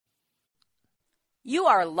You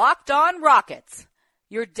are Locked On Rockets,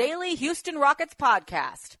 your daily Houston Rockets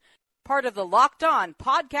podcast, part of the Locked On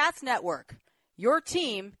Podcast Network, your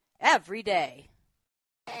team every day.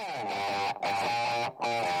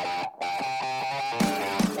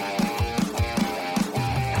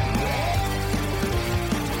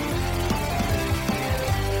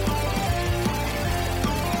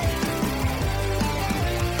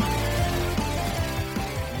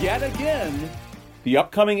 Yet again, the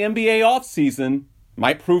upcoming NBA offseason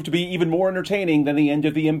might prove to be even more entertaining than the end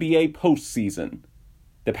of the NBA postseason.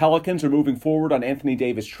 The Pelicans are moving forward on Anthony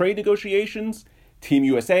Davis trade negotiations. Team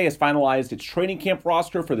USA has finalized its training camp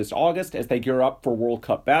roster for this August as they gear up for World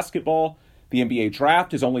Cup basketball. The NBA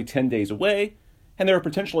draft is only 10 days away, and there are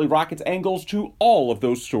potentially Rockets angles to all of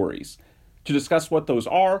those stories. To discuss what those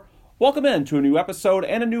are, welcome in to a new episode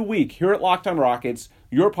and a new week here at Locked On Rockets,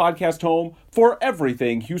 your podcast home for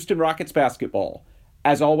everything Houston Rockets basketball.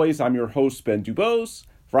 As always, I'm your host, Ben Dubose,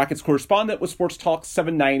 Rockets correspondent with Sports Talk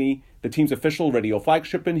 790, the team's official radio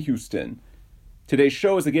flagship in Houston. Today's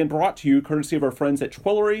show is again brought to you courtesy of our friends at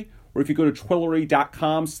Twillory, or if you go to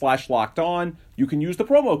twillory.com/lockedon, you can use the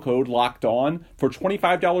promo code LOCKEDON for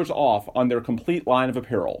 $25 off on their complete line of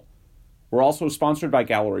apparel. We're also sponsored by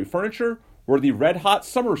Gallery Furniture, where the Red Hot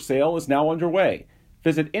Summer Sale is now underway.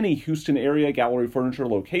 Visit any Houston area Gallery Furniture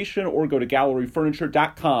location or go to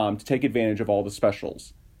galleryfurniture.com to take advantage of all the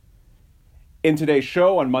specials. In today's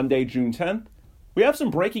show on Monday, June 10th, we have some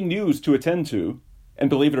breaking news to attend to. And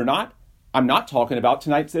believe it or not, I'm not talking about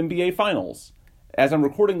tonight's NBA Finals. As I'm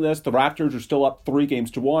recording this, the Raptors are still up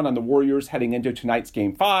 3-1 on the Warriors heading into tonight's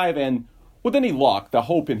Game 5. And with any luck, the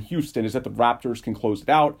hope in Houston is that the Raptors can close it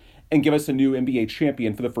out and give us a new NBA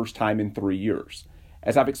champion for the first time in 3 years.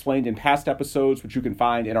 As I've explained in past episodes, which you can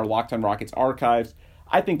find in our Locked On Rockets archives,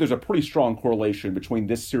 I think there's a pretty strong correlation between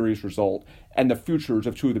this series result and the futures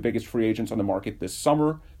of two of the biggest free agents on the market this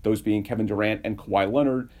summer, those being Kevin Durant and Kawhi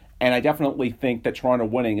Leonard, and I definitely think that Toronto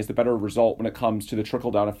winning is the better result when it comes to the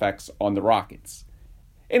trickle-down effects on the Rockets.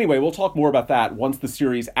 Anyway, we'll talk more about that once the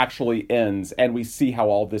series actually ends and we see how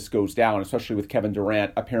all this goes down, especially with Kevin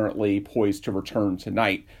Durant apparently poised to return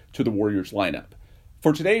tonight to the Warriors lineup.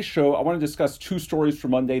 For today's show, I want to discuss two stories from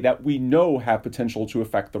Monday that we know have potential to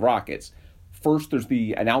affect the Rockets. First, there's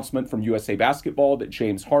the announcement from USA Basketball that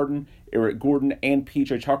James Harden, Eric Gordon, and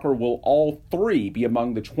PJ Tucker will all three be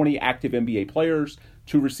among the 20 active NBA players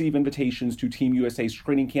to receive invitations to Team USA's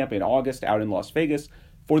training camp in August out in Las Vegas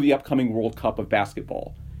for the upcoming World Cup of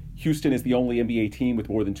basketball. Houston is the only NBA team with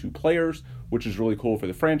more than two players, which is really cool for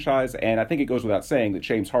the franchise, and I think it goes without saying that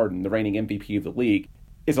James Harden, the reigning MVP of the league,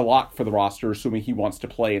 is a lock for the roster, assuming he wants to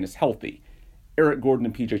play and is healthy. Eric Gordon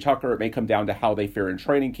and PJ Tucker, it may come down to how they fare in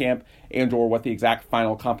training camp and or what the exact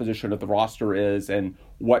final composition of the roster is and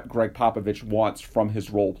what Greg Popovich wants from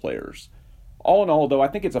his role players. All in all, though, I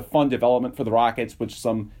think it's a fun development for the Rockets with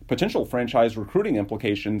some potential franchise recruiting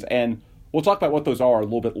implications, and we'll talk about what those are a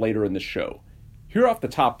little bit later in the show. Here off the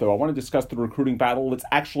top, though, I want to discuss the recruiting battle that's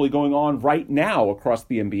actually going on right now across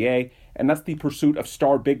the NBA, and that's the pursuit of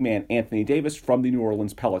star big man Anthony Davis from the New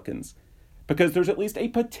Orleans Pelicans. Because there's at least a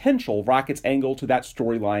potential Rockets angle to that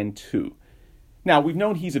storyline, too. Now, we've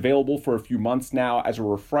known he's available for a few months now. As a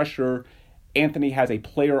refresher, Anthony has a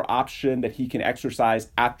player option that he can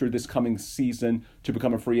exercise after this coming season to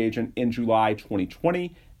become a free agent in July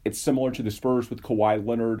 2020. It's similar to the Spurs with Kawhi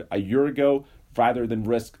Leonard a year ago. Rather than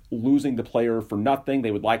risk losing the player for nothing,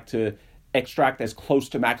 they would like to extract as close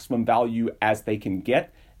to maximum value as they can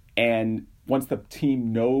get. And once the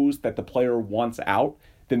team knows that the player wants out,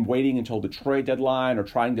 then waiting until the trade deadline or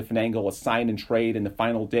trying to finagle a sign and trade in the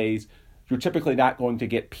final days, you're typically not going to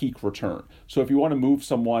get peak return. So if you want to move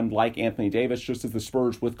someone like Anthony Davis, just as the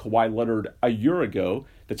Spurs with Kawhi Leonard a year ago,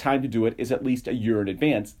 the time to do it is at least a year in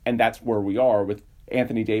advance. And that's where we are with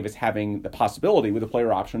Anthony Davis having the possibility with a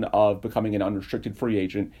player option of becoming an unrestricted free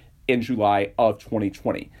agent in July of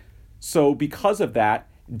 2020. So because of that,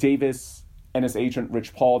 Davis and his agent,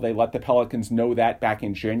 Rich Paul, they let the Pelicans know that back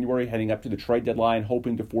in January, heading up to the trade deadline,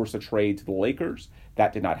 hoping to force a trade to the Lakers.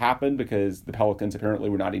 That did not happen because the Pelicans apparently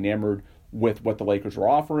were not enamored with what the Lakers were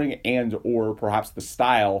offering and or perhaps the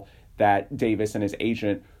style that Davis and his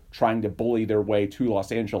agent trying to bully their way to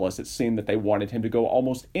Los Angeles. It seemed that they wanted him to go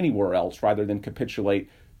almost anywhere else rather than capitulate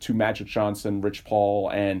to Magic Johnson, Rich Paul,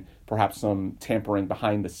 and perhaps some tampering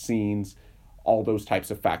behind the scenes, all those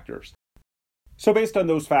types of factors. So based on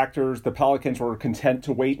those factors, the Pelicans were content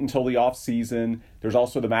to wait until the offseason. There's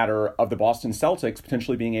also the matter of the Boston Celtics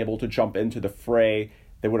potentially being able to jump into the fray.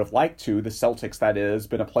 They would have liked to, the Celtics that is,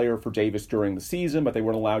 been a player for Davis during the season, but they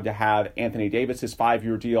weren't allowed to have Anthony Davis's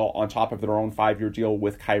 5-year deal on top of their own 5-year deal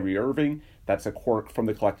with Kyrie Irving. That's a quirk from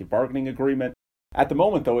the collective bargaining agreement. At the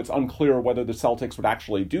moment, though, it's unclear whether the Celtics would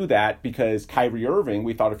actually do that because Kyrie Irving,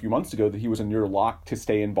 we thought a few months ago that he was a near lock to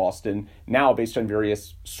stay in Boston. Now, based on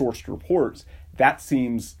various sourced reports, that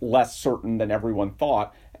seems less certain than everyone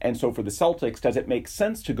thought. And so for the Celtics, does it make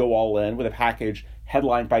sense to go all in with a package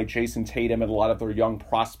headlined by Jason Tatum and a lot of their young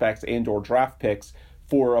prospects and or draft picks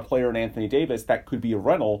for a player in Anthony Davis that could be a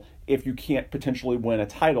rental if you can't potentially win a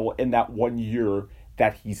title in that 1 year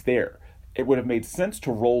that he's there? It would have made sense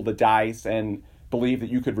to roll the dice and believe that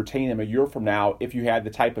you could retain him a year from now if you had the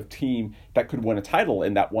type of team that could win a title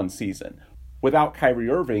in that one season. Without Kyrie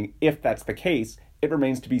Irving, if that's the case, it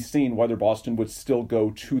remains to be seen whether Boston would still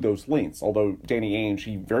go to those lengths. Although Danny Ainge,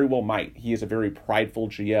 he very well might. He is a very prideful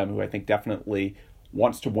GM who I think definitely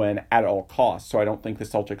wants to win at all costs. So I don't think the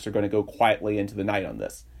Celtics are going to go quietly into the night on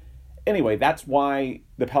this. Anyway, that's why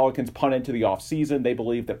the Pelicans punted to the offseason. They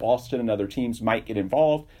believe that Boston and other teams might get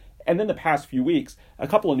involved. And then the past few weeks, a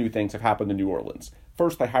couple of new things have happened in New Orleans.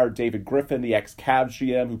 First, they hired David Griffin, the ex-Cavs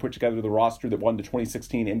GM, who put together the roster that won the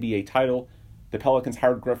 2016 NBA title. The Pelicans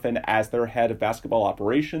hired Griffin as their head of basketball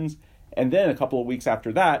operations. And then a couple of weeks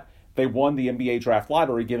after that, they won the NBA draft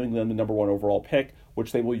lottery, giving them the number 1 overall pick,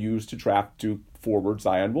 which they will use to draft Duke forward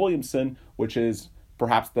Zion Williamson, which is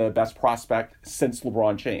perhaps the best prospect since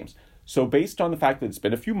LeBron James. So based on the fact that it's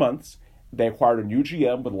been a few months, they acquired a new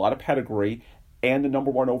GM with a lot of pedigree, and the number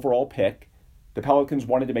 1 overall pick, the Pelicans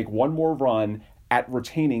wanted to make one more run at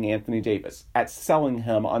retaining Anthony Davis, at selling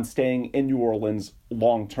him on staying in New Orleans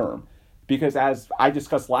long term. Because as I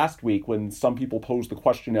discussed last week when some people posed the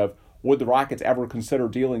question of, would the Rockets ever consider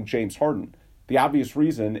dealing James Harden? The obvious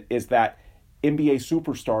reason is that NBA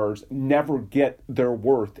superstars never get their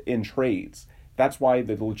worth in trades. That's why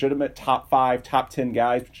the legitimate top 5, top 10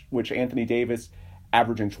 guys, which Anthony Davis,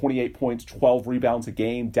 averaging 28 points, 12 rebounds a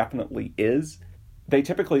game, definitely is, they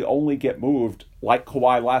typically only get moved, like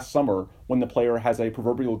Kawhi last summer, when the player has a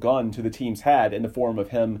proverbial gun to the team's head in the form of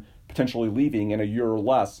him potentially leaving in a year or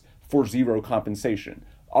less for zero compensation.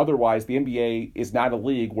 Otherwise, the NBA is not a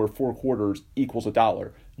league where 4 quarters equals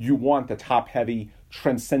 $1. You want the top-heavy,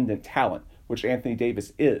 transcendent talent, which Anthony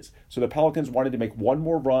Davis is. So the Pelicans wanted to make one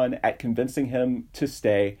more run at convincing him to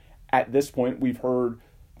stay. At this point, we've heard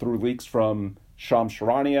through leaks from Shams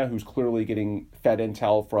Charania, who's clearly getting fed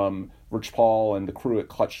intel from Rich Paul and the crew at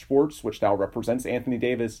Clutch Sports, which now represents Anthony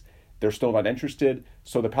Davis. They're still not interested.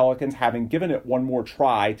 So the Pelicans, having given it one more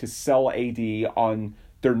try to sell AD on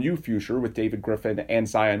their new future with David Griffin and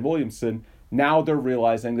Zion Williamson, now they're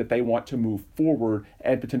realizing that they want to move forward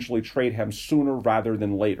and potentially trade him sooner rather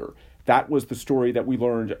than later. That was the story that we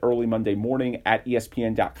learned early Monday morning at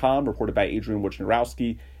ESPN.com, reported by Adrian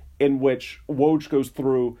Wojnarowski, in which Woj goes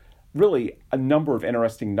through really a number of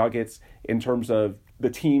interesting nuggets in terms of the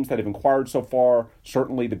teams that have inquired so far.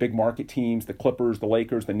 Certainly the big market teams, the Clippers, the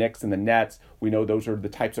Lakers, the Knicks, and the Nets. We know those are the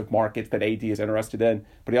types of markets that AD is interested in.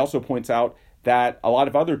 But he also points out that a lot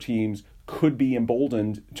of other teams could be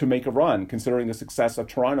emboldened to make a run, considering the success of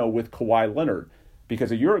Toronto with Kawhi Leonard.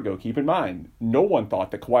 Because a year ago, keep in mind, no one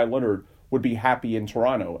thought that Kawhi Leonard would be happy in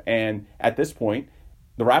Toronto. And at this point,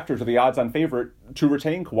 the Raptors are the odds-on favorite to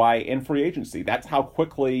retain Kawhi in free agency. That's how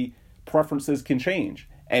quickly preferences can change.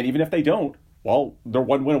 And even if they don't, well, they're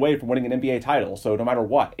one win away from winning an NBA title. So no matter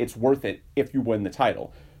what, it's worth it if you win the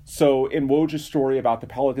title. So in Woj's story about the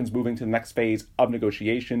Pelicans moving to the next phase of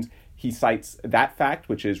negotiations, he cites that fact,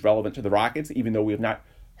 which is relevant to the Rockets, even though we have not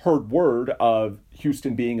heard word of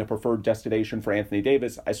Houston being a preferred destination for Anthony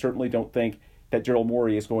Davis. I certainly don't think that Daryl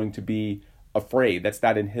Morey is going to be afraid. That's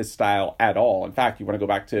not in his style at all. In fact, you want to go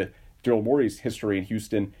back to Daryl Morey's history in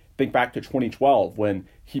Houston, think back to 2012 when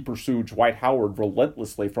he pursued Dwight Howard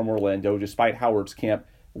relentlessly from Orlando, despite Howard's camp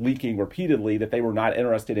leaking repeatedly that they were not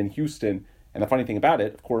interested in Houston. And the funny thing about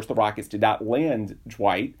it, of course, the Rockets did not land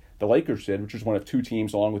Dwight. The Lakers did, which was one of 2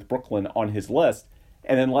 teams along with Brooklyn on his list.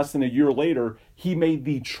 And then less than a year later, he made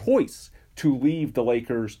the choice to leave the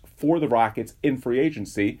Lakers for the Rockets in free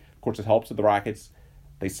agency. Of course, it helps with the Rockets.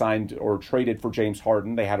 They signed or traded for James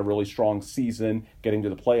Harden. They had a really strong season getting to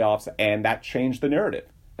the playoffs, and that changed the narrative.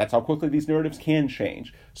 That's how quickly these narratives can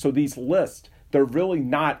change. So these lists, they're really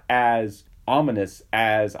not as ominous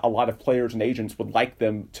as a lot of players and agents would like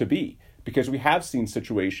them to be, because we have seen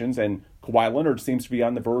situations, and Kawhi Leonard seems to be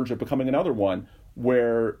on the verge of becoming another one,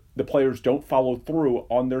 where the players don't follow through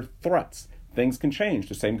on their threats. Things can change.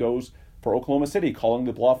 The same goes for Oklahoma City calling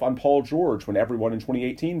the bluff on Paul George when everyone in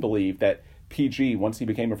 2018 believed that PG, once he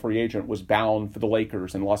became a free agent, was bound for the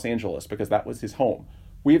Lakers in Los Angeles because that was his home.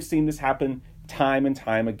 We have seen this happen time and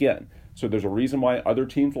time again. So there's a reason why other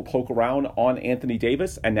teams will poke around on Anthony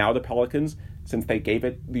Davis, and now the Pelicans, since they gave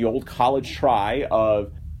it the old college try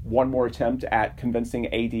of one more attempt at convincing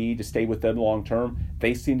AD to stay with them long term,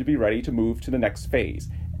 they seem to be ready to move to the next phase.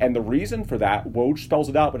 And the reason for that, Woj spells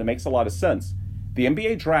it out, but it makes a lot of sense. The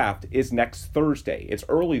NBA draft is next Thursday. It's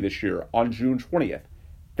early this year on June 20th.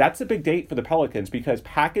 That's a big date for the Pelicans because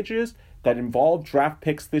packages that involve draft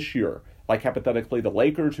picks this year, like hypothetically the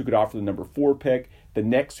Lakers who could offer the number 4 pick, the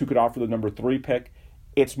Knicks who could offer the number 3 pick,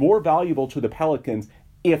 it's more valuable to the Pelicans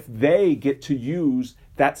if they get to use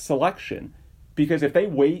that selection. Because if they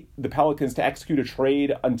wait the Pelicans to execute a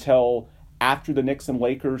trade until after the Knicks and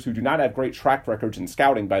Lakers, who do not have great track records in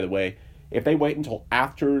scouting, by the way, if they wait until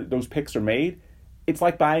after those picks are made, it's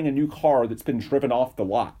like buying a new car that's been driven off the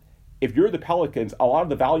lot. If you're the Pelicans, a lot of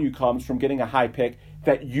the value comes from getting a high pick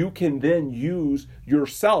that you can then use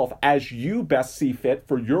yourself as you best see fit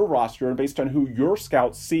for your roster and based on who your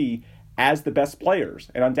scouts see as the best players.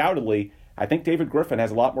 And undoubtedly, I think David Griffin has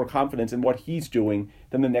a lot more confidence in what he's doing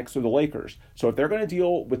than the Knicks or the Lakers. So if they're going to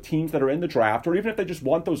deal with teams that are in the draft, or even if they just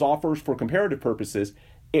want those offers for comparative purposes,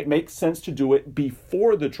 it makes sense to do it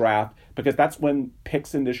before the draft because that's when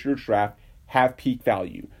picks in this year's draft have peak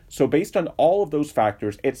value. So based on all of those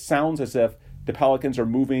factors, it sounds as if the Pelicans are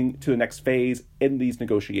moving to the next phase in these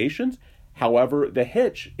negotiations. However, the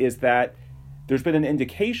hitch is that there's been an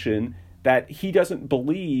indication that he doesn't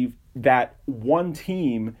believe that one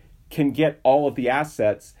team can get all of the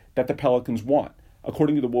assets that the Pelicans want.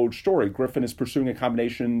 According to the Woj story, Griffin is pursuing a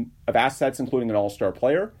combination of assets, including an all-star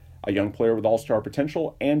player, a young player with all-star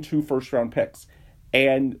potential, and 2 first-round picks.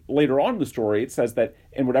 And later on in the story, it says that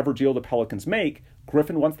in whatever deal the Pelicans make,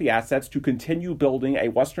 Griffin wants the assets to continue building a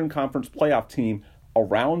Western Conference playoff team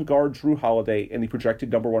around guard Jrue Holiday and the projected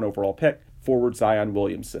number 1 overall pick, forward Zion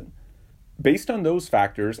Williamson. Based on those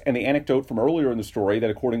factors and the anecdote from earlier in the story that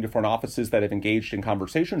according to front offices that have engaged in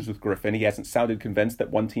conversations with Griffin, he hasn't sounded convinced that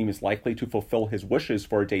one team is likely to fulfill his wishes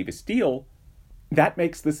for a Davis deal, that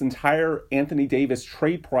makes this entire Anthony Davis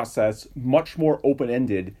trade process much more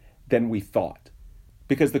open-ended than we thought.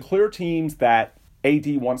 Because the clear teams that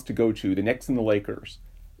AD wants to go to, the Knicks and the Lakers,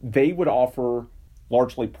 they would offer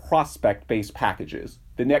largely prospect-based packages.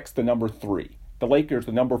 The Knicks, the number 3. The Lakers,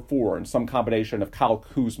 the number 4, and some combination of Kyle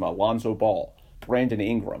Kuzma, Lonzo Ball, Brandon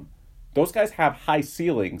Ingram. Those guys have high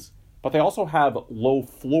ceilings, but they also have low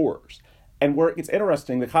floors. And where it gets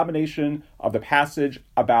interesting, the combination of the passage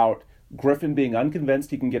about Griffin being unconvinced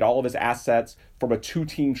he can get all of his assets from a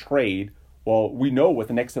 2-team trade. Well, we know what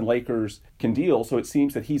the Knicks and Lakers can deal, so it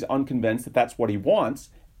seems that he's unconvinced that that's what he wants.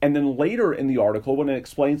 And then later in the article, when it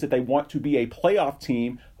explains that they want to be a playoff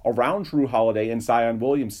team around Jrue Holiday and Zion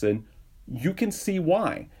Williamson, you can see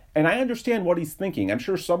why. And I understand what he's thinking. I'm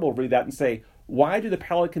sure some will read that and say, why do the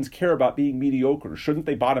Pelicans care about being mediocre? Shouldn't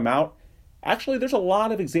they bottom out? Actually, there's a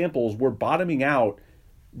lot of examples where bottoming out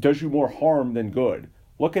does you more harm than good.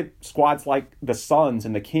 Look at squads like the Suns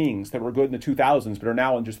and the Kings that were good in the 2000s but are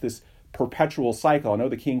now in just this perpetual cycle. I know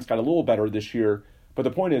the Kings got a little better this year, but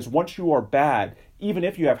the point is, once you are bad, even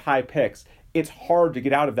if you have high picks, it's hard to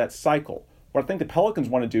get out of that cycle. What I think the Pelicans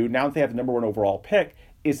want to do, now that they have the number 1 overall pick,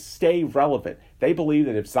 is stay relevant. They believe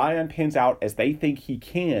that if Zion pans out as they think he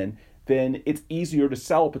can, then it's easier to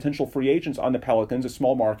sell potential free agents on the Pelicans, a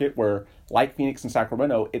small market where, like Phoenix and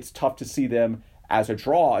Sacramento, it's tough to see them as a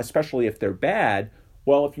draw, especially if they're bad.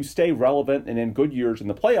 Well, if you stay relevant and in good years in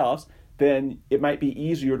the playoffs, then it might be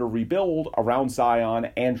easier to rebuild around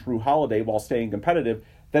Zion and Jrue Holiday while staying competitive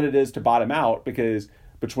than it is to bottom out, because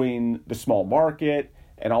between the small market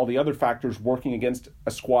and all the other factors working against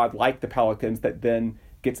a squad like the Pelicans that then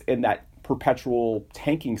gets in that perpetual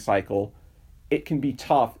tanking cycle, it can be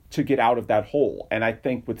tough to get out of that hole. And I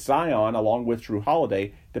think with Zion, along with Jrue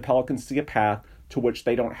Holiday, the Pelicans see a path to which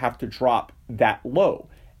they don't have to drop that low.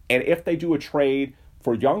 And if they do a trade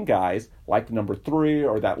for young guys like the number 3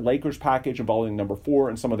 or that Lakers package involving number 4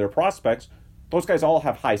 and some of their prospects, those guys all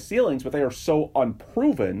have high ceilings, but they are so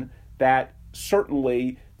unproven that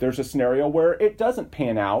certainly there's a scenario where it doesn't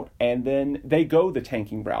pan out and then they go the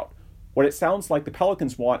tanking route. What it sounds like the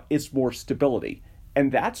Pelicans want is more stability.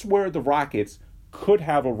 And that's where the Rockets could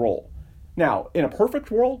have a role. Now, in a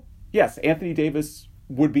perfect world, yes, Anthony Davis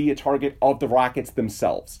would be a target of the Rockets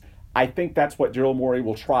themselves. I think that's what Daryl Morey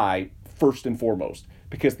will try first and foremost,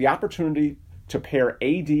 because the opportunity to pair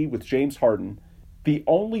AD with James Harden, the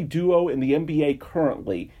only duo in the NBA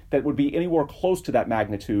currently that would be anywhere close to that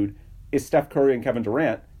magnitude is Steph Curry and Kevin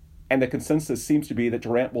Durant, and the consensus seems to be that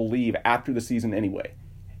Durant will leave after the season anyway.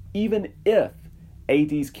 Even if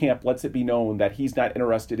AD's camp lets it be known that he's not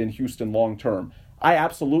interested in Houston long term, I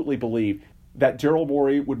absolutely believe that Daryl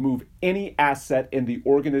Morey would move any asset in the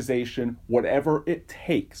organization, whatever it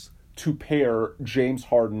takes, to pair James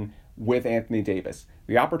Harden with Anthony Davis.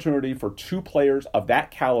 the opportunity for two players of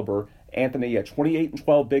that caliber. Anthony, a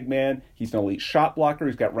 28-12 big man. He's an elite shot blocker.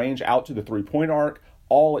 He's got range out to the three-point arc,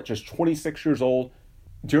 all at just 26 years old.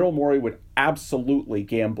 Daryl Morey would absolutely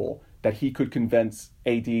gamble that he could convince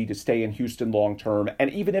AD to stay in Houston long term. And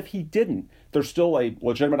even if he didn't, there's still a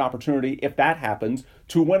legitimate opportunity, if that happens,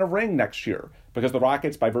 to win a ring next year. Because the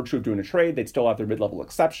Rockets, by virtue of doing a trade, they'd still have their mid-level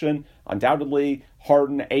exception. Undoubtedly,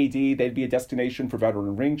 Harden, AD, they'd be a destination for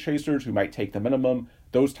veteran ring chasers who might take the minimum.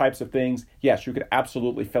 Those types of things, yes, you could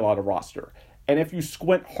absolutely fill out a roster. And if you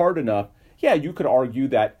squint hard enough, yeah, you could argue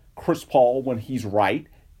that Chris Paul, when he's right,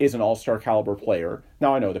 is an all-star caliber player.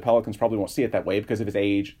 Now, I know the Pelicans probably won't see it that way because of his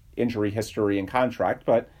age, injury history, and contract,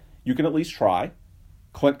 but you can at least try.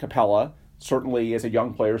 Clint Capella certainly is a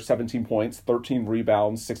young player, 17 points, 13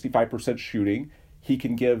 rebounds, 65% shooting. He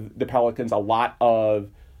can give the Pelicans a lot of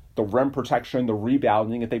the rim protection, the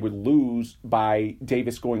rebounding that they would lose by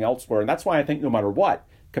Davis going elsewhere. And that's why I think no matter what,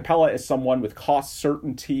 Capella is someone with cost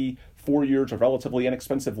certainty, 4 years of relatively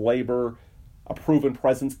inexpensive labor, a proven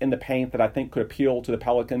presence in the paint that I think could appeal to the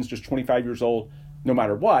Pelicans, just 25 years old. No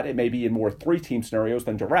matter what, it may be in more three-team scenarios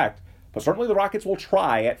than direct, but certainly the Rockets will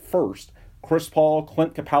try at first. Chris Paul,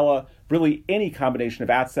 Clint Capella, really any combination of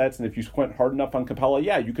assets, and if you squint hard enough on Capella,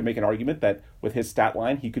 yeah, you could make an argument that with his stat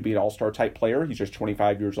line, he could be an all-star type player. He's just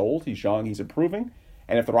 25 years old, he's young, he's improving,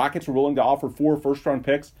 and if the Rockets were willing to offer 4 first-round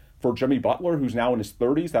picks for Jimmy Butler, who's now in his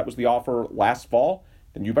 30s, that was the offer last fall,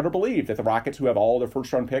 then you better believe that the Rockets, who have all their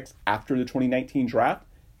first-round picks after the 2019 draft,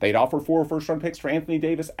 they'd offer 4 first-round picks for Anthony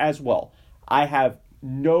Davis as well. I have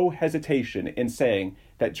no hesitation in saying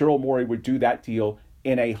that Daryl Morey would do that deal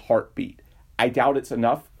in a heartbeat. I doubt it's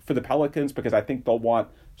enough for the Pelicans because I think they'll want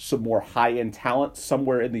some more high-end talent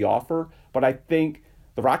somewhere in the offer, but I think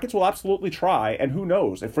the Rockets will absolutely try, and who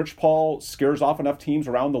knows, if Rich Paul scares off enough teams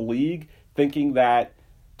around the league thinking that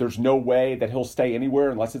there's no way that he'll stay anywhere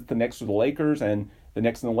unless it's the Knicks or the Lakers, and the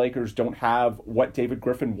Knicks and the Lakers don't have what David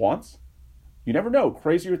Griffin wants. You never know.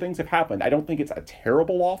 Crazier things have happened. I don't think it's a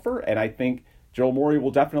terrible offer, and I think Daryl Morey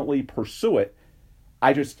will definitely pursue it.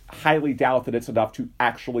 I just highly doubt that it's enough to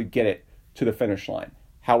actually get it to the finish line.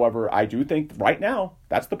 However, I do think right now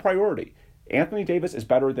that's the priority. Anthony Davis is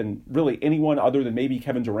better than really anyone other than maybe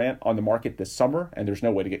Kevin Durant on the market this summer, and there's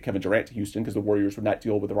no way to get Kevin Durant to Houston because the Warriors would not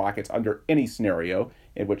deal with the Rockets under any scenario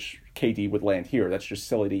in which KD would land here. That's just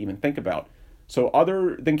silly to even think about. So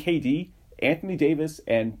other than KD, Anthony Davis,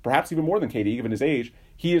 and perhaps even more than KD, given his age,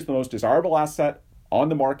 he is the most desirable asset on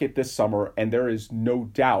the market this summer, and there is no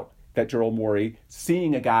doubt that Daryl Morey,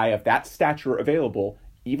 seeing a guy of that stature available,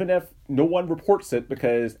 even if no one reports it,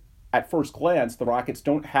 because at first glance, the Rockets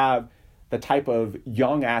don't have the type of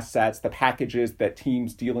young assets, the packages that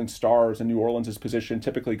teams dealing stars in New Orleans' position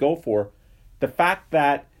typically go for, the fact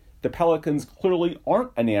that the Pelicans clearly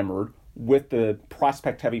aren't enamored with the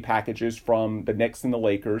prospect-heavy packages from the Knicks and the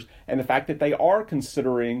Lakers, and the fact that they are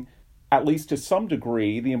considering, at least to some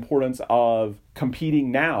degree, the importance of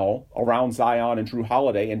competing now around Zion and Drew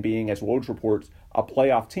Holiday and being, as Woj reports, a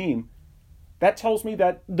playoff team, that tells me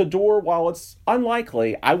that the door, while it's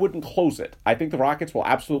unlikely, I wouldn't close it. I think the Rockets will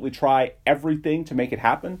absolutely try everything to make it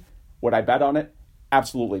happen. Would I bet on it?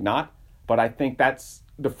 Absolutely not. But I think that's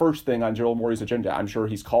the first thing on Daryl Morey's agenda. I'm sure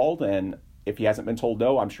he's called, and if he hasn't been told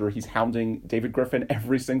no, I'm sure he's hounding David Griffin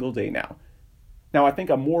every single day now. Now, I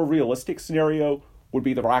think a more realistic scenario would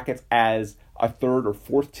be the Rockets as a third or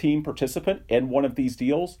fourth team participant in one of these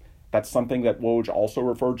deals. That's something that Woj also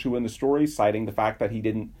referred to in the story, citing the fact that he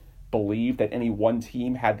didn't believe that any one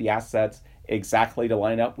team had the assets exactly to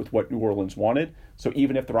line up with what New Orleans wanted. So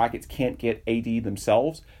even if the Rockets can't get AD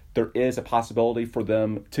themselves, there is a possibility for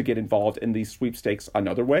them to get involved in these sweepstakes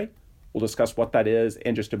another way. We'll discuss what that is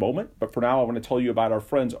in just a moment. But for now, I want to tell you about our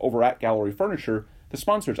friends over at Gallery Furniture, the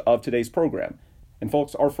sponsors of today's program. And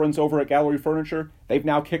folks, our friends over at Gallery Furniture, they've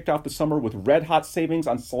now kicked off the summer with red-hot savings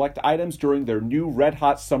on select items during their new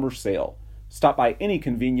red-hot summer sale. Stop by any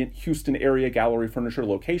convenient Houston area Gallery Furniture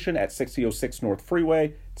location at 6006 North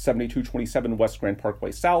Freeway, 7227 West Grand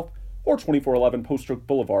Parkway South, or 2411 Post Oak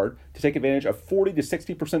Boulevard to take advantage of 40 to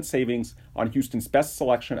 60% savings on Houston's best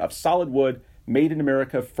selection of solid wood,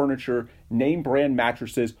 made-in-America furniture, name-brand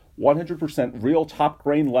mattresses, 100% real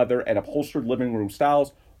top-grain leather and upholstered living room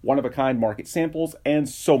styles, one-of-a-kind market samples, and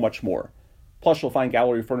so much more. Plus, you'll find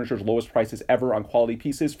Gallery Furniture's lowest prices ever on quality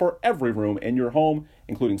pieces for every room in your home,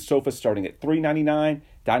 including sofas starting at $399,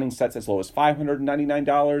 dining sets as low as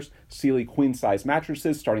 $599, Sealy queen-size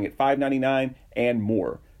mattresses starting at $599, and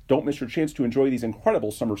more. Don't miss your chance to enjoy these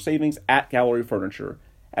incredible summer savings at Gallery Furniture.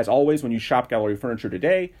 As always, when you shop Gallery Furniture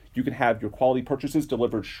today, you can have your quality purchases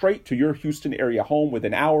delivered straight to your Houston area home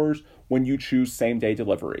within hours when you choose same-day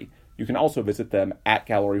delivery. You can also visit them at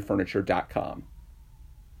galleryfurniture.com.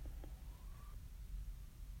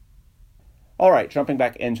 All right, jumping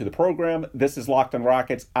back into the program. This is Locked on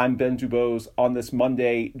Rockets. I'm Ben Dubose. On this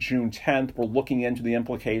Monday, June 10th, we're looking into the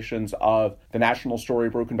implications of the national story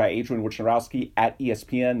broken by Adrian Wojnarowski at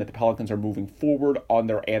ESPN that the Pelicans are moving forward on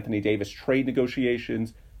their Anthony Davis trade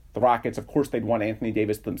negotiations. The Rockets, of course, they'd want Anthony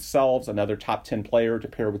Davis themselves, another top 10 player to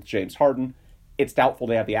pair with James Harden. It's doubtful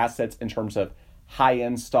they have the assets in terms of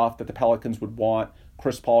high-end stuff that the Pelicans would want.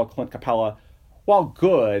 Chris Paul, Clint Capella, while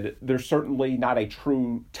good, they're certainly not a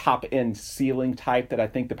true top-end ceiling type that I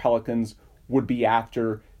think the Pelicans would be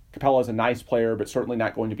after. Capella is a nice player, but certainly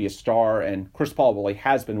not going to be a star, and Chris Paul really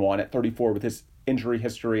has been one at 34 with his injury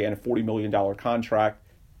history and a $40 million contract.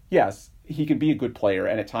 Yes, he can be a good player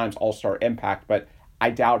and at times all-star impact, but I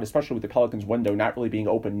doubt, especially with the Pelicans window not really being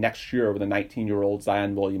open next year with a 19-year-old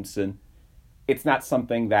Zion Williamson, it's not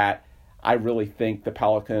something that I really think the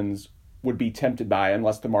Pelicans would be tempted by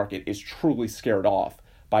unless the market is truly scared off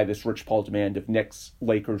by this Rich Paul demand of Knicks,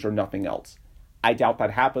 Lakers, or nothing else. I doubt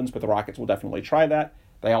that happens, but the Rockets will definitely try that.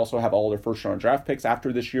 They also have all their first-round draft picks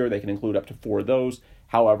after this year. They can include up to 4 of those.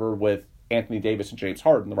 However, with Anthony Davis and James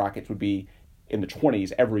Harden, the Rockets would be in the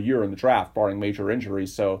 20s every year in the draft, barring major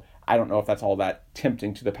injuries, so I don't know if that's all that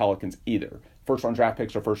tempting to the Pelicans either. First-round draft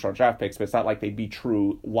picks are first-round draft picks, but it's not like they'd be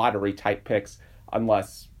true lottery-type picks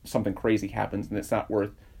unless something crazy happens, and it's not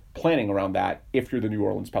worth planning around that if you're the New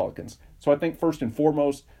Orleans Pelicans. So I think first and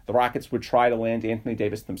foremost, the Rockets would try to land Anthony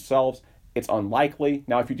Davis themselves. It's unlikely.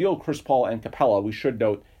 Now, if you deal with Chris Paul and Capella, we should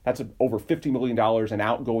note that's over $50 million in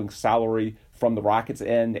outgoing salary from the Rockets'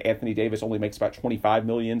 end. Anthony Davis only makes about $25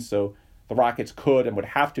 million, so the Rockets could and would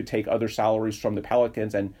have to take other salaries from the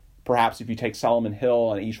Pelicans, and perhaps if you take Solomon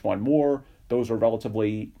Hill and E'Twaun Moore, those are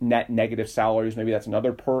relatively net negative salaries. Maybe that's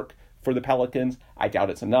another perk for the Pelicans. I doubt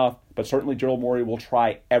it's enough, but certainly Daryl Morey will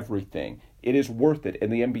try everything. It is worth it in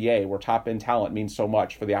the NBA, where top-end talent means so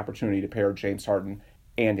much, for the opportunity to pair James Harden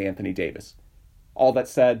and Anthony Davis. All that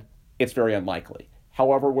said, it's very unlikely.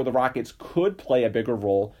 However, where the Rockets could play a bigger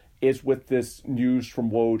role is with this news from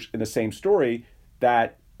Woj in the same story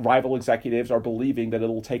that rival executives are believing that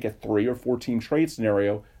it'll take a 3 or 4 team trade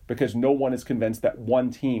scenario because no one is convinced that one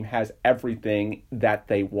team has everything that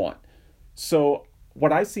they want. So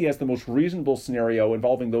what I see as the most reasonable scenario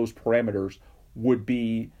involving those parameters would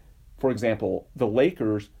be, for example, the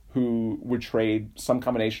Lakers, who would trade some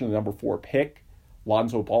combination of the number 4 pick,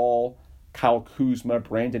 Lonzo Ball, Kyle Kuzma,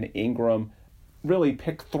 Brandon Ingram, really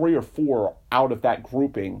pick 3 or 4 out of that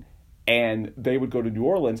grouping, and they would go to New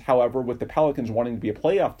Orleans. However, with the Pelicans wanting to be a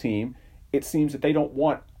playoff team, it seems that they don't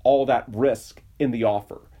want all that risk in the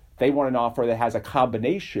offer. They want an offer that has a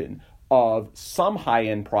combination of some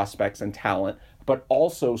high-end prospects and talent, but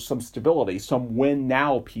also some stability, some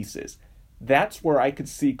win-now pieces. That's where I could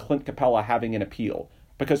see Clint Capella having an appeal,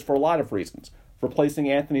 because for a lot of reasons. Replacing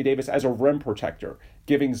Anthony Davis as a rim protector,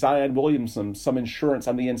 giving Zion Williamson some insurance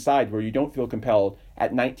on the inside where you don't feel compelled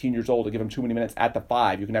at 19 years old to give him too many minutes at the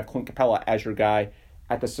 5. You can have Clint Capella as your guy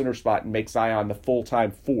at the center spot and make Zion the full-time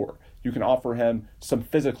 4. You can offer him some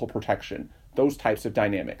physical protection, those types of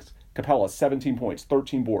dynamics. Capella, 17 points,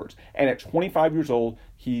 13 boards. And at 25 years old,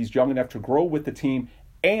 he's young enough to grow with the team.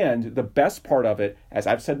 And the best part of it, as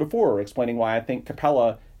I've said before, explaining why I think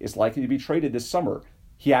Capella is likely to be traded this summer,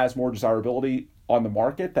 he has more desirability on the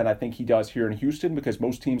market than I think he does here in Houston, because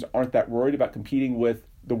most teams aren't that worried about competing with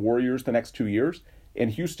the Warriors the next 2 years. In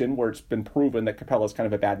Houston, where it's been proven that Capella is kind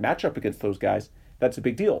of a bad matchup against those guys, that's a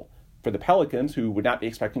big deal. For the Pelicans, who would not be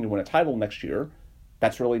expecting to win a title next year,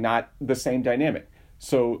 that's really not the same dynamic.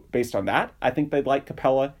 So based on that, I think they'd like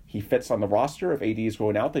Capella. He fits on the roster. If AD is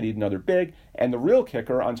going out, they need another big. And the real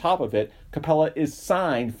kicker on top of it, Capella is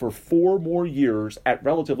signed for 4 more years at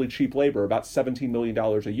relatively cheap labor, about $17 million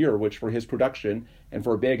a year, which for his production and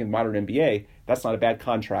for a big in modern NBA, that's not a bad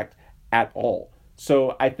contract at all.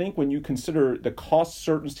 So I think when you consider the cost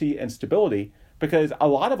certainty and stability, because a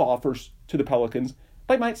lot of offers to the Pelicans,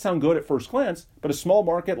 they might sound good at first glance, but a small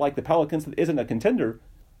market like the Pelicans that isn't a contender,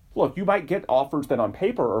 look, you might get offers that on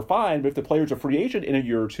paper are fine, but if the player's a free agent in a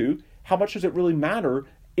year or two, how much does it really matter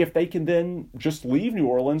if they can then just leave New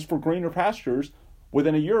Orleans for greener pastures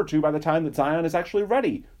within a year or two by the time that Zion is actually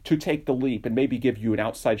ready to take the leap and maybe give you an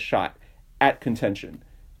outside shot at contention?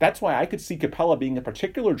 That's why I could see Capella being a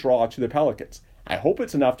particular draw to the Pelicans. I hope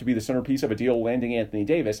it's enough to be the centerpiece of a deal landing Anthony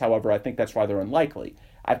Davis. However, I think that's rather unlikely.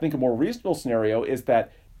 I think a more reasonable scenario is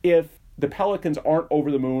that if the Pelicans aren't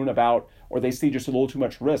over the moon about, or they see just a little too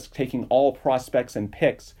much risk taking all prospects and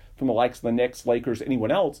picks from the likes of the Knicks, Lakers,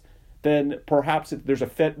 anyone else, then perhaps there's a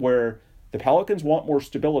fit where the Pelicans want more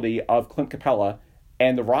stability of Clint Capella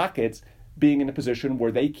and the Rockets being in a position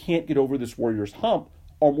where they can't get over this Warriors hump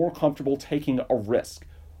are more comfortable taking a risk.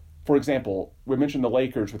 For example, we mentioned the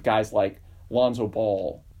Lakers with guys like Lonzo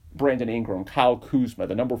Ball, Brandon Ingram, Kyle Kuzma,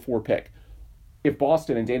 the number 4 pick. If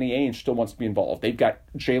Boston and Danny Ainge still wants to be involved, they've got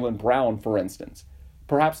Jaylen Brown, for instance.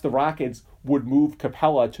 Perhaps the Rockets would move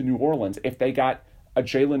Capella to New Orleans if they got a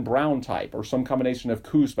Jaylen Brown type or some combination of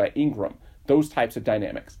Kuzma, Ingram, those types of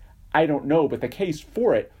dynamics. I don't know, but the case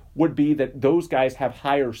for it would be that those guys have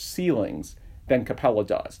higher ceilings than Capella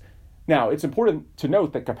does. Now, it's important to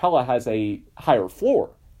note that Capella has a higher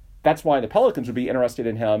floor. That's why the Pelicans would be interested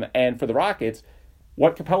in him. And for the Rockets,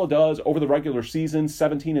 what Capella does over the regular season,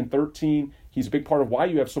 17-13, he's a big part of why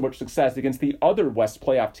you have so much success against the other West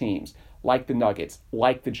playoff teams, like the Nuggets,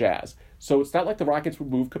 like the Jazz. So it's not like the Rockets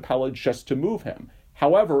would move Capella just to move him.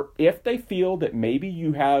 However, if they feel that maybe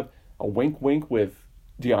you have a wink-wink with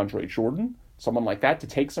DeAndre Jordan, someone like that, to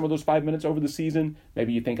take some of those 5 minutes over the season,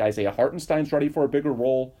 maybe you think Isaiah Hartenstein's ready for a bigger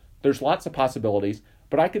role, there's lots of possibilities.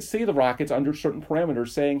 But I could see the Rockets under certain parameters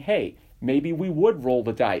saying, hey, maybe we would roll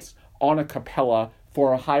the dice on a Capella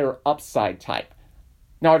for a higher upside type.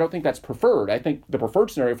 Now, I don't think that's preferred. I think the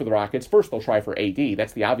preferred scenario for the Rockets, first they'll try for AD.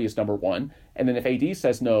 That's the obvious number one. And then if AD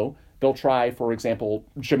says no, they'll try, for example,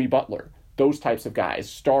 Jimmy Butler. Those types of guys,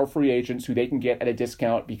 star free agents who they can get at a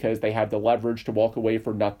discount because they have the leverage to walk away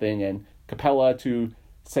for nothing. And Capella to,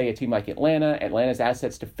 say, a team like Atlanta, Atlanta's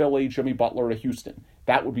assets to Philly, Jimmy Butler to Houston.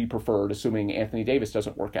 That would be preferred, assuming Anthony Davis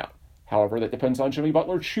doesn't work out. However, that depends on Jimmy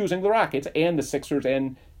Butler choosing the Rockets and the Sixers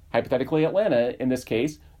and, hypothetically, Atlanta, in this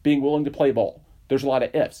case, being willing to play ball. There's a lot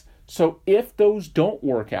of ifs. So if those don't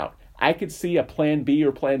work out, I could see a plan B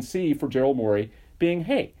or plan C for Daryl Morey being,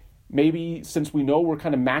 hey, maybe since we know we're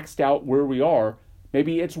kind of maxed out where we are,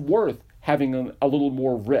 maybe it's worth having a little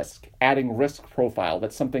more risk, adding risk profile.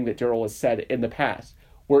 That's something that Daryl has said in the past,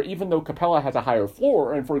 where even though Capella has a higher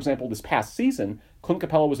floor, and for example, this past season, Clint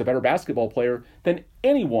Capella was a better basketball player than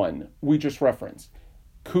anyone we just referenced.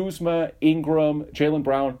 Kuzma, Ingram, Jaylen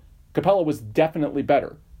Brown, Capella was definitely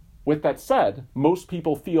better. With that said, most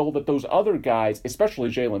people feel that those other guys,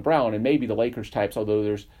 especially Jaylen Brown and maybe the Lakers types, although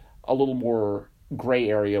there's a little more gray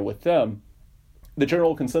area with them, the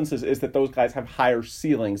general consensus is that those guys have higher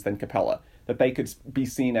ceilings than Capella, that they could be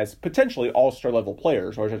seen as potentially all-star level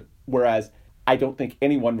players, whereas I don't think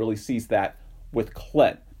anyone really sees that with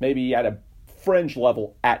Clint. Maybe at a fringe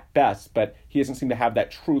level at best, but he doesn't seem to have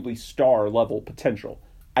that truly star level potential.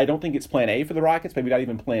 I don't think it's plan A for the Rockets, maybe not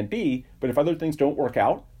even plan B, but if other things don't work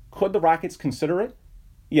out, could the Rockets consider it?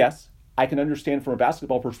 Yes, I can understand from a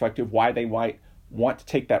basketball perspective why they might want to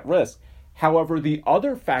take that risk. However, the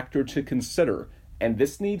other factor to consider, and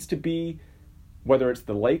this needs to be, whether it's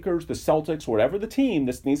the Lakers, the Celtics, whatever the team,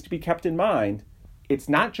 this needs to be kept in mind, it's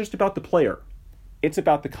not just about the player, it's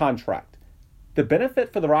about the contract. The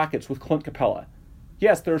benefit for the Rockets with Clint Capella,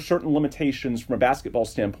 yes, there are certain limitations from a basketball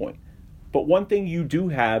standpoint, but one thing you do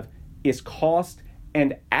have is cost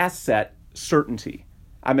and asset certainty.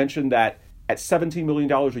 I mentioned that at $17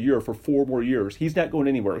 million a year for 4 more years, he's not going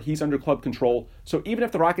anywhere. He's under club control. So even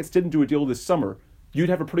if the Rockets didn't do a deal this summer, you'd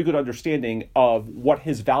have a pretty good understanding of what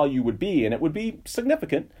his value would be. And it would be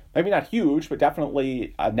significant, maybe not huge, but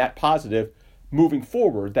definitely a net positive moving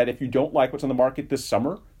forward, that if you don't like what's on the market this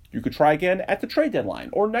summer, you could try again at the trade deadline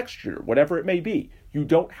or next year, whatever it may be. You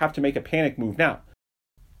don't have to make a panic move now.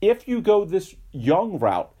 If you go this young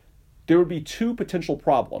route, there would be 2 potential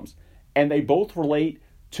problems, and they both relate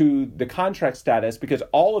to the contract status because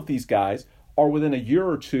all of these guys are within a year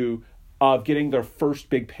or 2 of getting their first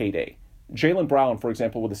big payday. Jaylen Brown, for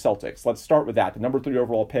example, with the Celtics. Let's start with that. The number 3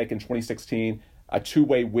 overall pick in 2016, a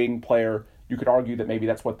 2-way wing player. You could argue that maybe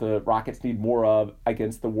that's what the Rockets need more of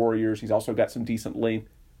against the Warriors. He's also got some decent length.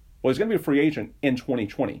 Well, he's going to be a free agent in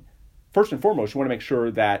 2020. First and foremost, you want to make sure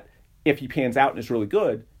that if he pans out and is really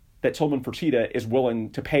good, that Tillman Fertitta is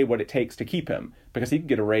willing to pay what it takes to keep him, because he can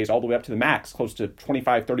get a raise all the way up to the max, close to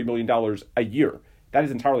 $25-30 million a year. That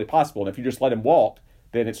is entirely possible. And if you just let him walk,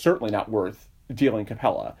 then it's certainly not worth dealing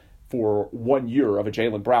Capella for 1 year of a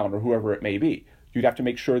Jaylen Brown or whoever it may be. You'd have to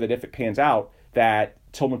make sure that if it pans out, that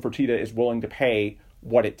Tillman Fertitta is willing to pay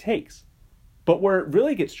what it takes. But where it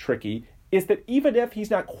really gets tricky is that even if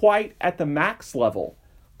he's not quite at the max level,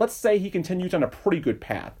 let's say he continues on a pretty good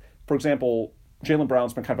path. For example, Jaylen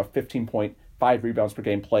Brown's been kind of a 15.5 rebounds per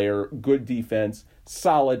game player, good defense,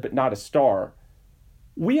 solid but not a star.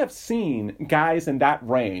 We have seen guys in that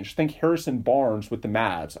range, think Harrison Barnes with the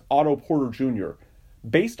Mavs, Otto Porter Jr.,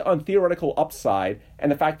 based on theoretical upside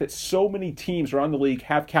and the fact that so many teams around the league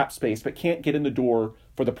have cap space but can't get in the door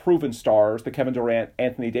for the proven stars, the Kevin Durant,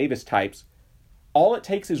 Anthony Davis types. All it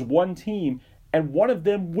takes is one team, and one of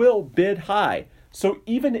them will bid high. So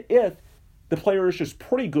even if the player is just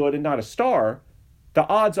pretty good and not a star, the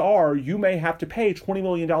odds are you may have to pay $20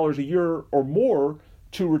 million a year or more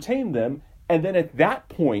to retain them. And then at that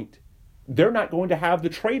point, they're not going to have the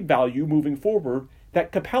trade value moving forward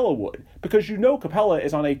that Capella would. Because Capella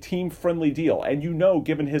is on a team-friendly deal. And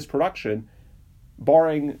given his production,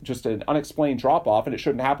 barring just an unexplained drop-off, and it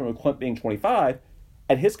shouldn't happen with Clint being 25,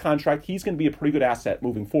 at his contract, he's going to be a pretty good asset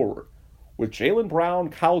moving forward. With Jaylen Brown,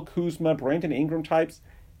 Kyle Kuzma, Brandon Ingram types,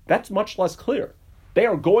 that's much less clear. They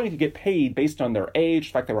are going to get paid based on their age,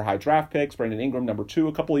 the fact they were high draft picks, Brandon Ingram number 2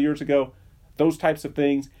 a couple of years ago, those types of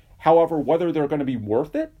things. However, whether they're going to be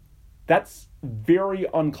worth it, that's very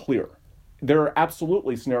unclear. There are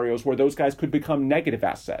absolutely scenarios where those guys could become negative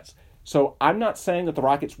assets. So I'm not saying that the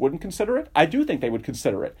Rockets wouldn't consider it. I do think they would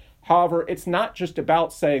consider it. However, it's not just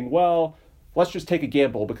about saying, well, let's just take a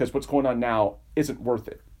gamble because what's going on now isn't worth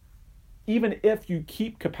it. Even if you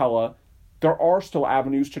keep Capella, there are still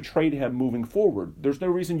avenues to trade him moving forward. There's no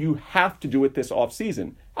reason you have to do it this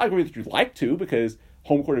offseason. I agree that you'd like to because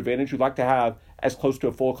home court advantage, you'd like to have as close to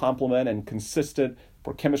a full complement and consistent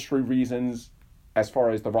for chemistry reasons as far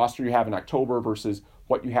as the roster you have in October versus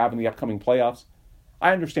what you have in the upcoming playoffs.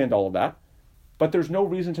 I understand all of that, but there's no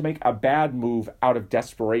reason to make a bad move out of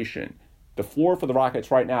desperation. The floor for the Rockets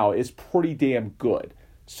right now is pretty damn good.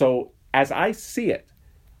 So as I see it,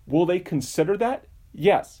 will they consider that?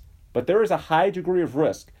 Yes, but there is a high degree of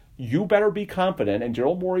risk. You better be confident, and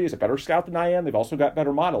Daryl Morey is a better scout than I am. They've also got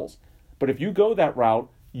better models. But if you go that route,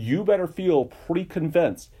 you better feel pretty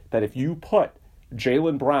convinced that if you put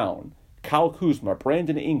Jaylen Brown, Kyle Kuzma,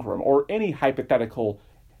 Brandon Ingram, or any hypothetical.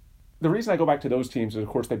 The reason I go back to those teams is, of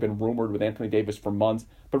course, they've been rumored with Anthony Davis for months,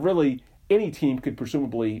 but really any team could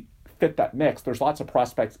presumably fit that mix. There's lots of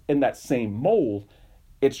prospects in that same mold.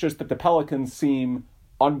 It's just that the Pelicans seem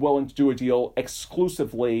unwilling to do a deal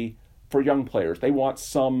exclusively for young players. They want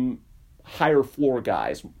some higher floor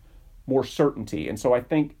guys, more certainty. And so I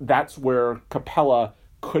think that's where Capella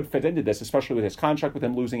could fit into this, especially with his contract, with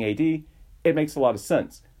him losing AD. It makes a lot of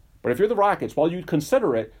sense. But if you're the Rockets, while you'd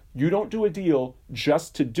consider it, you don't do a deal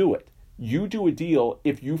just to do it. You do a deal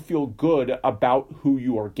if you feel good about who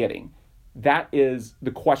you are getting. That is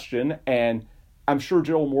the question, and I'm sure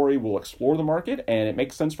Daryl Morey will explore the market, and it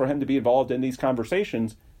makes sense for him to be involved in these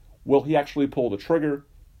conversations. Will he actually pull the trigger?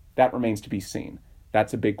 That remains to be seen.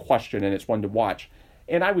 That's a big question, and it's one to watch.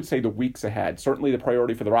 And I would say the weeks ahead, certainly the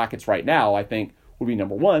priority for the Rockets right now, I think, would be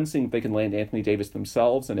number one, seeing if they can land Anthony Davis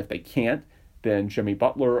themselves, and if they can't, then Jimmy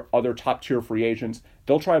Butler, other top-tier free agents,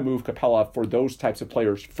 they'll try to move Capella for those types of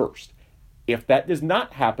players first. If that does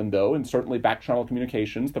not happen, though, and certainly back-channel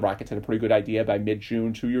communications, the Rockets had a pretty good idea by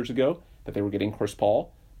mid-June 2 years ago that they were getting Chris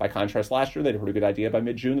Paul. By contrast, last year, they had a pretty good idea by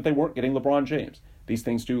mid-June that they weren't getting LeBron James. These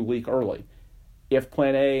things do leak early. If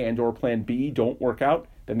Plan A and or Plan B don't work out,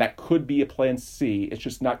 then that could be a Plan C. It's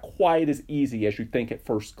just not quite as easy as you think at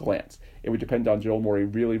first glance. It would depend on Daryl Morey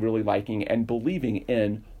really, really liking and believing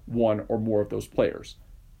in one or more of those players.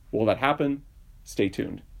 Will that happen? Stay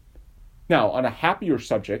tuned. Now, on a happier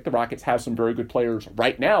subject, the Rockets have some very good players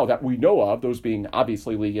right now that we know of, those being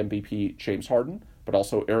obviously league MVP James Harden, but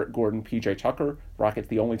also Eric Gordon, PJ Tucker. Rockets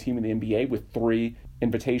the only team in the NBA with 3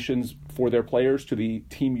 invitations for their players to the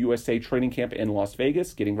Team USA training camp in Las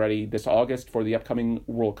Vegas, getting ready this August for the upcoming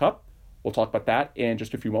World Cup. We'll talk about that in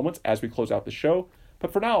just a few moments as we close out the show.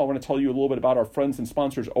 But for now, I want to tell you a little bit about our friends and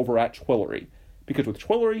sponsors over at Twillory. Because with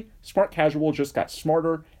Twillory, smart casual just got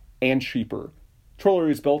smarter and cheaper.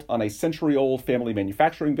 Twillory is built on a century-old family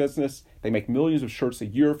manufacturing business. They make millions of shirts a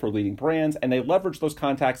year for leading brands, and they leverage those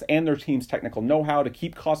contacts and their team's technical know-how to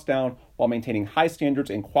keep costs down while maintaining high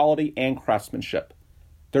standards in quality and craftsmanship.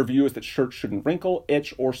 Their view is that shirts shouldn't wrinkle,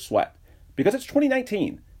 itch, or sweat. Because it's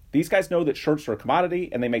 2019, these guys know that shirts are a commodity,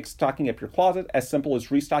 and they make stocking up your closet as simple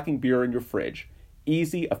as restocking beer in your fridge.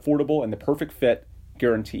 Easy, affordable, and the perfect fit,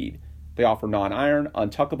 guaranteed. They offer non-iron,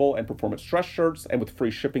 untuckable, and performance dress shirts, and with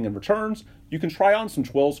free shipping and returns, you can try on some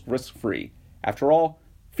Twills risk-free. After all,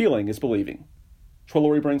 feeling is believing.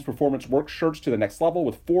 Twillory brings performance work shirts to the next level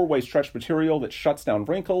with 4-way stretch material that shuts down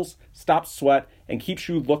wrinkles, stops sweat, and keeps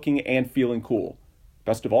you looking and feeling cool.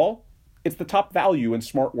 Best of all, it's the top value in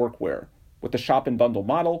smart workwear. With the shop and bundle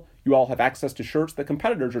model, you all have access to shirts that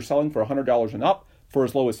competitors are selling for $100 and up for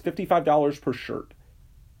as low as $55 per shirt.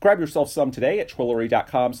 Grab yourself some today at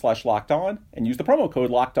Twillory.com/lockedon and use the promo code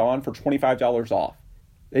LOCKEDON for $25 off.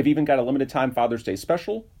 They've even got a limited time Father's Day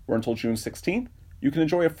special, where until June 16th, you can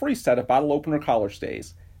enjoy a free set of bottle opener collar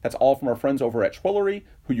stays. That's all from our friends over at Twillory,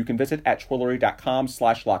 who you can visit at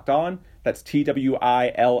Twillory.com/lockedon. That's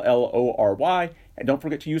TWILLORY. And don't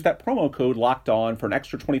forget to use that promo code LOCKEDON for an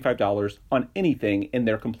extra $25 on anything in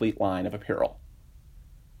their complete line of apparel.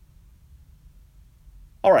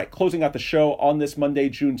 All right, closing out the show on this Monday,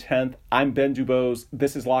 June 10th, I'm Ben Dubose.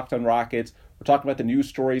 This is Locked on Rockets. We're talking about the news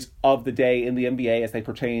stories of the day in the NBA as they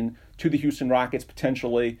pertain to the Houston Rockets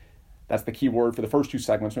potentially. That's the key word for the first two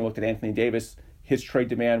segments. We looked at Anthony Davis, his trade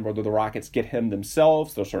demand, whether the Rockets get him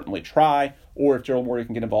themselves. They'll certainly try. Or if Daryl Morey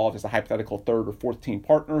can get involved as a hypothetical third or fourth team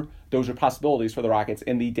partner. Those are possibilities for the Rockets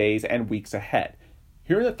in the days and weeks ahead.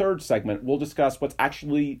 Here in the third segment, we'll discuss what's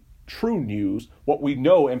actually true news, what we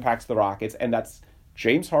know impacts the Rockets, and that's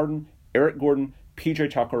James Harden, Eric Gordon,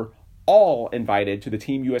 PJ Tucker, all invited to the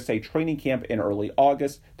Team USA training camp in early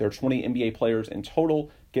August. There are 20 NBA players in total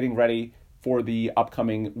getting ready for the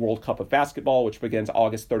upcoming World Cup of Basketball, which begins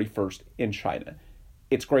August 31st in China.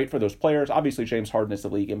 It's great for those players. Obviously, James Harden is the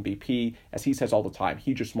league MVP. As he says all the time,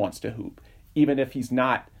 he just wants to hoop. Even if he's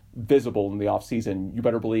not visible in the offseason, you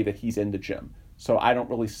better believe that he's in the gym. So I don't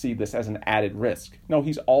really see this as an added risk. No,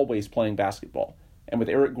 he's always playing basketball. And with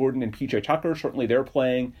Eric Gordon and PJ Tucker, certainly they're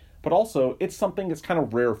playing. But also, it's something that's kind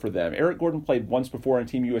of rare for them. Eric Gordon played once before on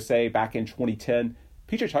Team USA back in 2010.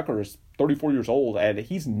 PJ Tucker is 34 years old, and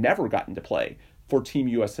he's never gotten to play for Team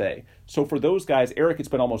USA. So for those guys, Eric, it's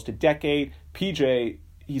been almost a decade. PJ,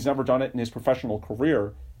 he's never done it in his professional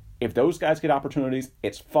career. If those guys get opportunities,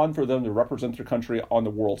 it's fun for them to represent their country on the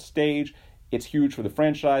world stage. It's huge for the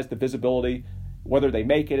franchise, the visibility. Whether they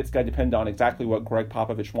make it, it's going to depend on exactly what Greg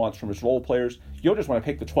Popovich wants from his role players. You'll just want to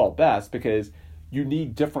pick the 12 best because you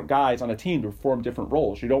need different guys on a team to perform different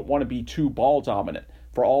roles. You don't want to be too ball dominant.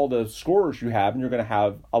 For all the scorers you have, and you're going to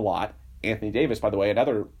have a lot. Anthony Davis, by the way,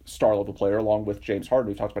 another star-level player, along with James Harden.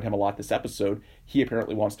 We've talked about him a lot this episode. He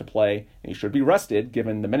apparently wants to play, and he should be rested,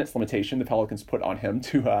 given the minutes limitation the Pelicans put on him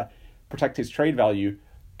to protect his trade value.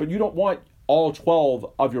 But you don't want all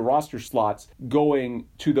 12 of your roster slots going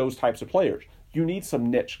to those types of players. You need some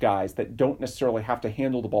niche guys that don't necessarily have to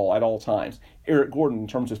handle the ball at all times. Eric Gordon, in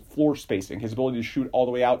terms of floor spacing, his ability to shoot all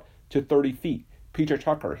the way out to 30 feet. PJ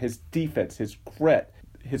Tucker, his defense, his grit,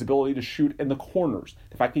 his ability to shoot in the corners.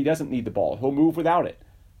 The fact that he doesn't need the ball. He'll move without it.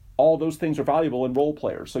 All those things are valuable in role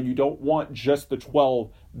players. So you don't want just the 12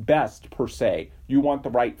 best, per se. You want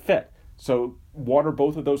the right fit. So one or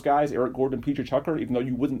both of those guys, Eric Gordon and PJ Tucker, even though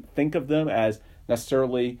you wouldn't think of them as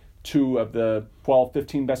necessarily two of the 12,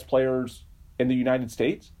 15 best players in the United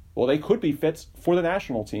States, well, they could be fits for the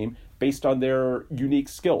national team based on their unique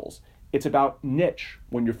skills. It's about niche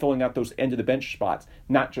when you're filling out those end-of-the-bench spots,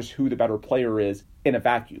 not just who the better player is in a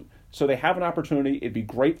vacuum. So they have an opportunity. It'd be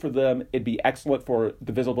great for them. It'd be excellent for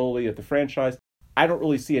the visibility of the franchise. I don't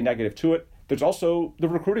really see a negative to it. There's also the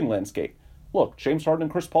recruiting landscape. Look, James Harden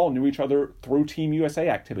and Chris Paul knew each other through Team USA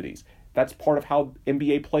activities. That's part of how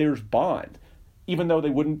NBA players bond. Even though they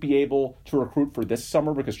wouldn't be able to recruit for this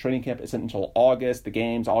summer because training camp isn't until August, the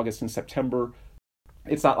games, August and September,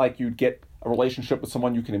 it's not like you'd get a relationship with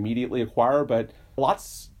someone you can immediately acquire, but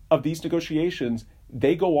lots of these negotiations,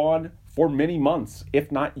 they go on for many months,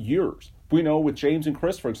 if not years. We know with James and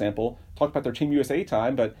Chris, for example, talked about their Team USA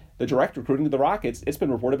time, but the direct recruiting of the Rockets, it's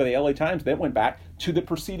been reported by the LA Times that went back to the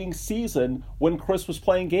preceding season when Chris was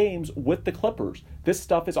playing games with the Clippers. This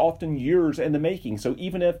stuff is often years in the making, so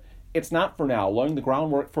even if it's not for now, laying the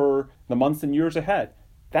groundwork for the months and years ahead,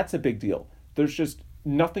 that's a big deal. There's just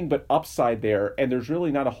nothing but upside there, and there's really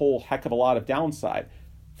not a whole heck of a lot of downside.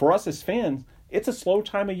 For us as fans, it's a slow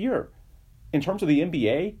time of year. In terms of the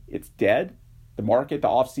NBA, it's dead. The market, the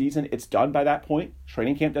offseason, it's done by that point.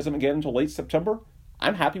 Training camp doesn't begin until late September.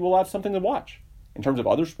 I'm happy we'll have something to watch. In terms of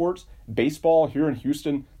other sports, baseball here in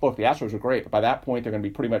Houston, look, the Astros are great, but by that point, they're going to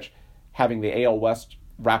be pretty much having the AL West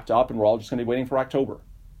wrapped up, and we're all just going to be waiting for October.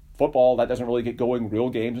 Football, that doesn't really get going real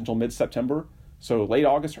games until mid-September. So late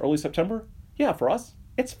August, early September, yeah, for us,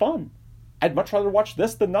 it's fun. I'd much rather watch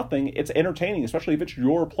this than nothing. It's entertaining, especially if it's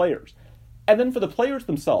your players. And then for the players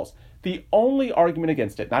themselves, the only argument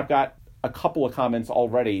against it, and I've got a couple of comments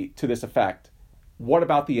already to this effect, what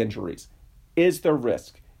about the injuries? Is there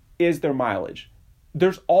risk? Is there mileage?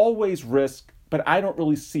 There's always risk, but I don't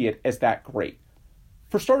really see it as that great.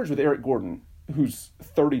 For starters, with Eric Gordon, who's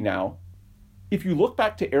 30 now, if you look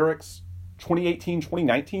back to Eric's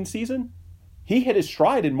 2018-2019 season, he hit his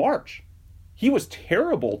stride in March. He was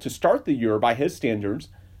terrible to start the year by his standards,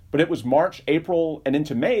 but it was March, April, and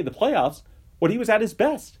into May, the playoffs, when he was at his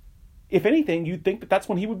best. If anything, you'd think that that's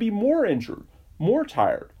when he would be more injured, more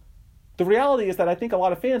tired. The reality is that I think a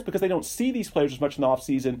lot of fans, because they don't see these players as much in the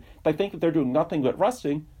offseason, they think that they're doing nothing but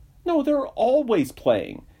resting. No, they're always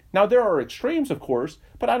playing. Now, there are extremes, of course,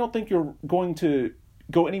 but I don't think you're going to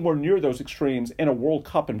go anywhere near those extremes in a World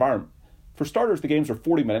Cup environment. For starters, the games are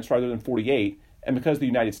 40 minutes rather than 48, and because the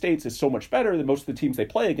United States is so much better than most of the teams they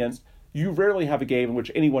play against, you rarely have a game in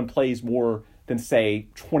which anyone plays more than, say,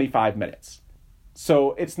 25 minutes.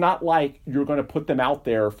 So it's not like you're going to put them out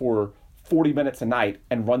there for 40 minutes a night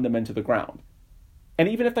and run them into the ground. And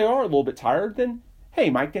even if they are a little bit tired, then hey,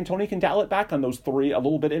 Mike D'Antoni can dial it back on those three a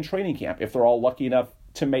little bit in training camp if they're all lucky enough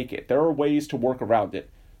to make it. There are ways to work around it.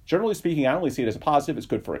 Generally speaking, I only see it as a positive. It's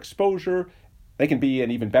good for exposure. They can be in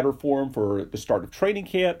even better form for the start of training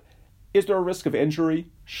camp. Is there a risk of injury?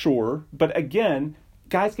 Sure. But again,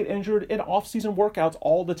 guys get injured in off-season workouts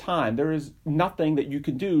all the time. There is nothing that you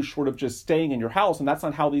can do short of just staying in your house, and that's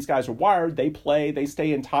not how these guys are wired. They play, they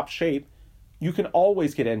stay in top shape. You can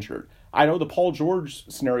always get injured. I know the Paul George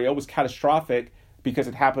scenario was catastrophic because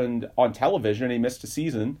it happened on television and he missed a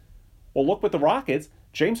season. Well, look with the Rockets.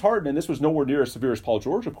 James Harden, and this was nowhere near as severe as Paul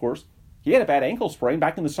George, of course, he had a bad ankle sprain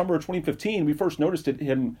back in the summer of 2015. We first noticed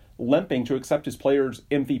him limping to accept his player's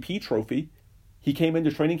MVP trophy. He came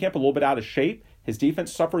into training camp a little bit out of shape. His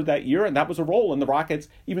defense suffered that year, and that was a role. And the Rockets,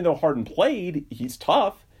 even though Harden played, he's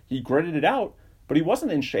tough. He gritted it out, but he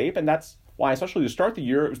wasn't in shape, and that's why, especially to start the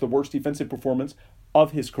year, it was the worst defensive performance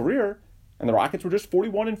of his career, and the Rockets were just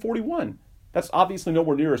 41-41. That's obviously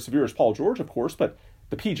nowhere near as severe as Paul George, of course, but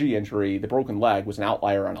the PG injury, the broken leg, was an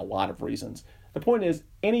outlier on a lot of reasons. The point is,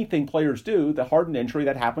 anything players do, the Harden injury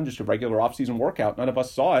that happened, just a regular offseason workout, none of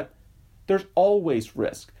us saw it, there's always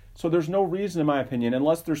risk. So there's no reason, in my opinion,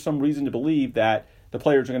 unless there's some reason to believe that the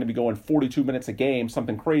players are going to be going 42 minutes a game,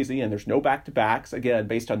 something crazy, and there's no back-to-backs, again,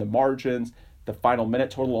 based on the margins, the final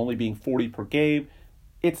minute total only being 40 per game.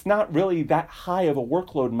 It's not really that high of a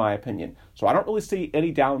workload, in my opinion. So I don't really see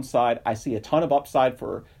any downside. I see a ton of upside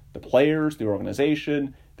for the players, the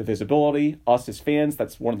organization, the visibility, us as fans.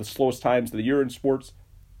 That's one of the slowest times of the year in sports.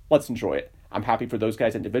 Let's enjoy it. I'm happy for those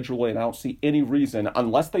guys individually, and I don't see any reason,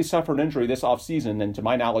 unless they suffer an injury this offseason, and to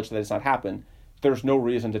my knowledge that has not happened, there's no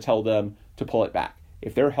reason to tell them to pull it back.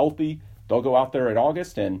 If they're healthy, they'll go out there in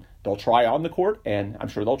August, and they'll try on the court, and I'm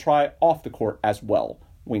sure they'll try off the court as well.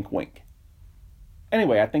 Wink, wink.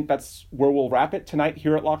 Anyway, I think that's where we'll wrap it tonight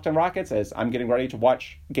here at Locked On Rockets, as I'm getting ready to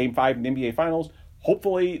watch Game 5 in the NBA Finals.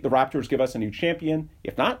 Hopefully, the Raptors give us a new champion.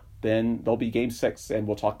 If not, then there'll be Game 6, and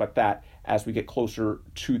we'll talk about that as we get closer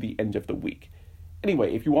to the end of the week.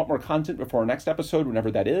 Anyway, if you want more content before our next episode,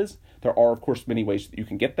 whenever that is, there are, of course, many ways that you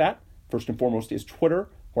can get that. First and foremost is Twitter,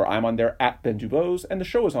 where I'm on there at Ben Dubose, and the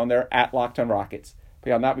show is on there at Locked On Rockets.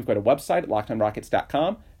 Beyond that, we've got a website at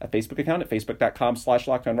LockedOnRockets.com, a Facebook account at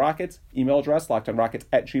Facebook.com/LockedOnRockets, email address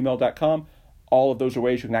LockedOnRockets@gmail.com. All of those are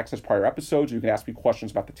ways you can access prior episodes. You can ask me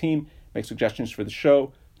questions about the team, make suggestions for the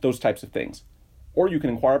show, those types of things. Or you can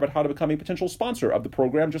inquire about how to become a potential sponsor of the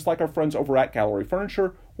program, just like our friends over at Gallery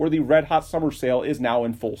Furniture, where the Red Hot Summer Sale is now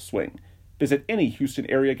in full swing. Visit any Houston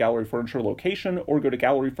area Gallery Furniture location or go to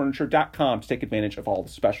GalleryFurniture.com to take advantage of all the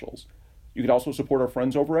specials. You can also support our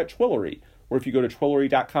friends over at Twillory, where if you go to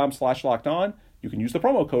Twillory.com/lockedon, you can use the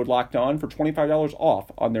promo code LOCKEDON for $25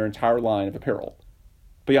 off on their entire line of apparel.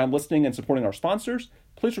 Beyond listening and supporting our sponsors,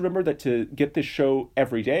 please remember that to get this show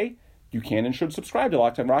every day, you can and should subscribe to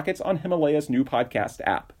Locked On Rockets on Himalaya's new podcast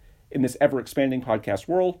app. In this ever-expanding podcast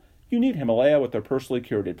world, you need Himalaya with their personally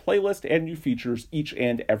curated playlist and new features each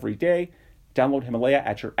and every day. Download Himalaya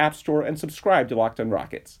at your app store and subscribe to Locked On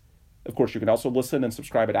Rockets. Of course, you can also listen and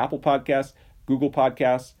subscribe at Apple Podcasts, Google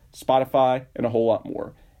Podcasts, Spotify, and a whole lot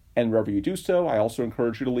more. And wherever you do so, I also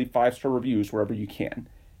encourage you to leave 5-star reviews wherever you can.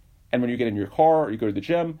 And when you get in your car or you go to the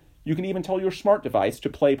gym, you can even tell your smart device to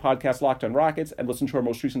play podcast Locked On Rockets and listen to our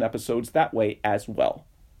most recent episodes that way as well.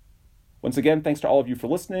 Once again, thanks to all of you for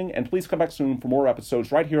listening, and please come back soon for more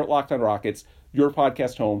episodes right here at Locked On Rockets, your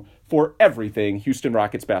podcast home for everything Houston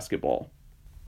Rockets basketball.